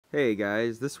Hey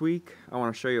guys, this week I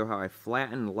want to show you how I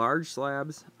flatten large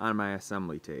slabs on my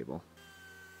assembly table.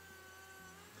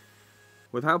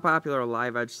 With how popular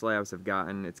live edge slabs have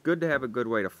gotten, it's good to have a good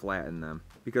way to flatten them,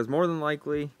 because more than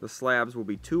likely the slabs will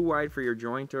be too wide for your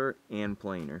jointer and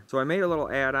planer. So I made a little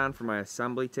add-on for my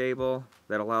assembly table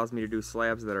that allows me to do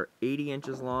slabs that are 80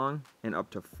 inches long and up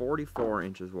to 44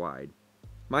 inches wide.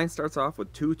 Mine starts off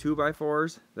with two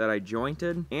 2x4s that I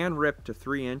jointed and ripped to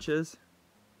 3 inches.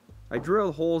 I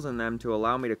drilled holes in them to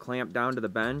allow me to clamp down to the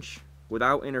bench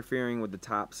without interfering with the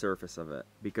top surface of it,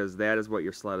 because that is what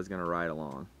your sled is going to ride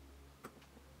along.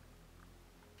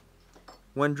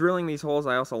 When drilling these holes,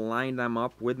 I also lined them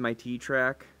up with my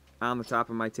T-track on the top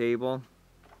of my table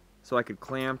so I could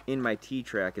clamp in my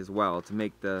T-track as well to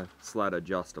make the sled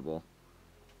adjustable.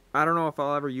 I don't know if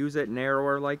I'll ever use it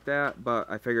narrower like that, but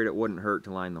I figured it wouldn't hurt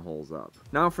to line the holes up.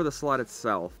 Now for the sled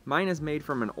itself. Mine is made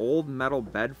from an old metal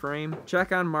bed frame.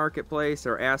 Check on Marketplace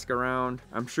or ask around.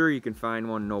 I'm sure you can find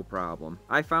one no problem.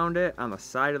 I found it on the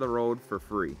side of the road for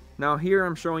free. Now here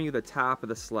I'm showing you the top of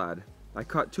the sled. I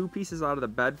cut two pieces out of the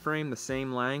bed frame the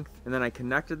same length, and then I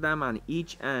connected them on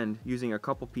each end using a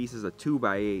couple pieces of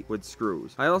 2x8 with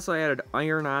screws. I also added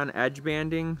iron-on edge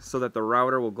banding so that the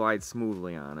router will glide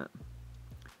smoothly on it.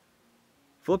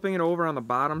 Flipping it over on the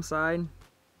bottom side,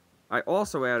 I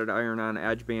also added iron-on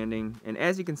edge banding, and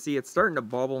as you can see, it's starting to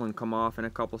bubble and come off in a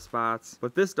couple spots,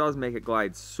 but this does make it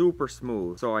glide super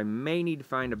smooth, so I may need to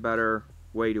find a better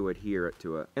way to adhere it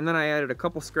to it. And then I added a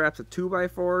couple scraps of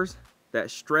 2x4s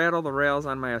that straddle the rails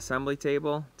on my assembly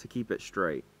table to keep it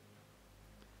straight.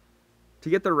 To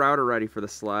get the router ready for the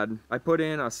sled, I put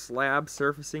in a slab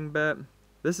surfacing bit.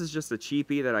 This is just a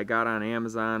cheapie that I got on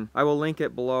Amazon. I will link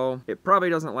it below. It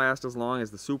probably doesn't last as long as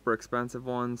the super expensive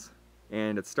ones,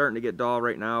 and it's starting to get dull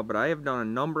right now, but I have done a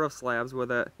number of slabs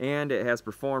with it, and it has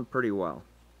performed pretty well.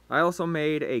 I also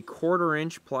made a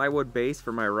 1/4-inch plywood base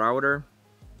for my router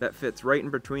that fits right in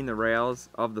between the rails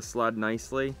of the sled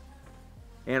nicely,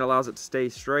 and allows it to stay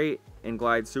straight and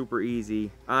glide super easy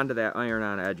onto that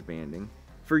iron-on edge banding.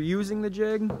 For using the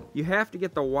jig, you have to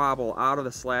get the wobble out of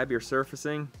the slab you're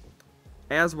surfacing,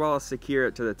 as well as secure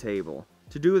it to the table.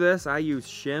 To do this, I use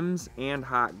shims and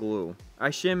hot glue. I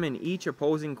shim in each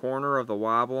opposing corner of the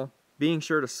wobble, being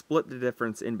sure to split the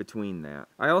difference in between that.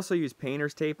 I also use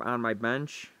painter's tape on my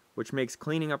bench, which makes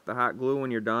cleaning up the hot glue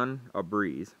when you're done a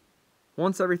breeze.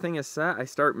 Once everything is set, I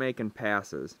start making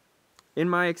passes. In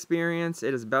my experience,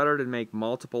 it is better to make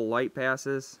multiple light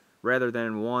passes rather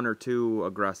than 1 or 2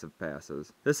 aggressive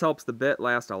passes. This helps the bit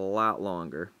last a lot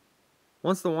longer.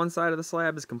 Once the one side of the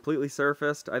slab is completely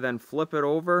surfaced, I then flip it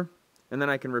over, and then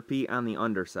I can repeat on the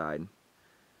underside.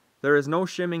 There is no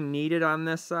shimming needed on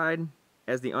this side,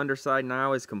 as the underside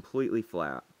now is completely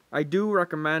flat. I do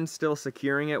recommend still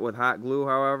securing it with hot glue,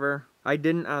 however. I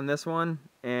didn't on this one,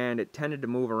 and it tended to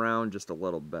move around just a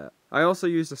little bit. I also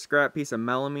used a scrap piece of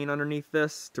melamine underneath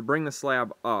this to bring the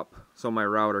slab up so my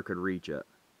router could reach it.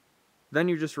 Then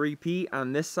you just repeat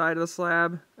on this side of the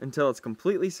slab until it's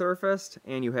completely surfaced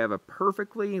and you have a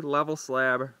perfectly level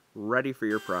slab ready for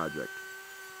your project.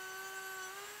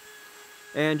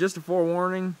 And just a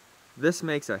forewarning, this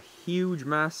makes a huge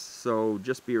mess, so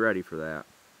just be ready for that.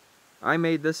 I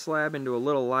made this slab into a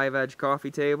little live edge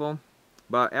coffee table,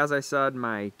 but as I said,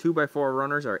 my 2x4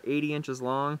 runners are 80 inches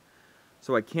long,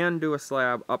 so I can do a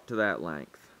slab up to that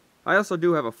length. I also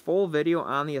do have a full video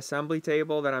on the assembly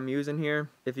table that I'm using here,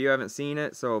 if you haven't seen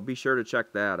it, so be sure to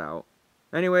check that out.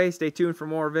 Anyway, stay tuned for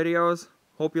more videos.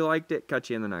 Hope you liked it.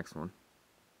 Catch you in the next one.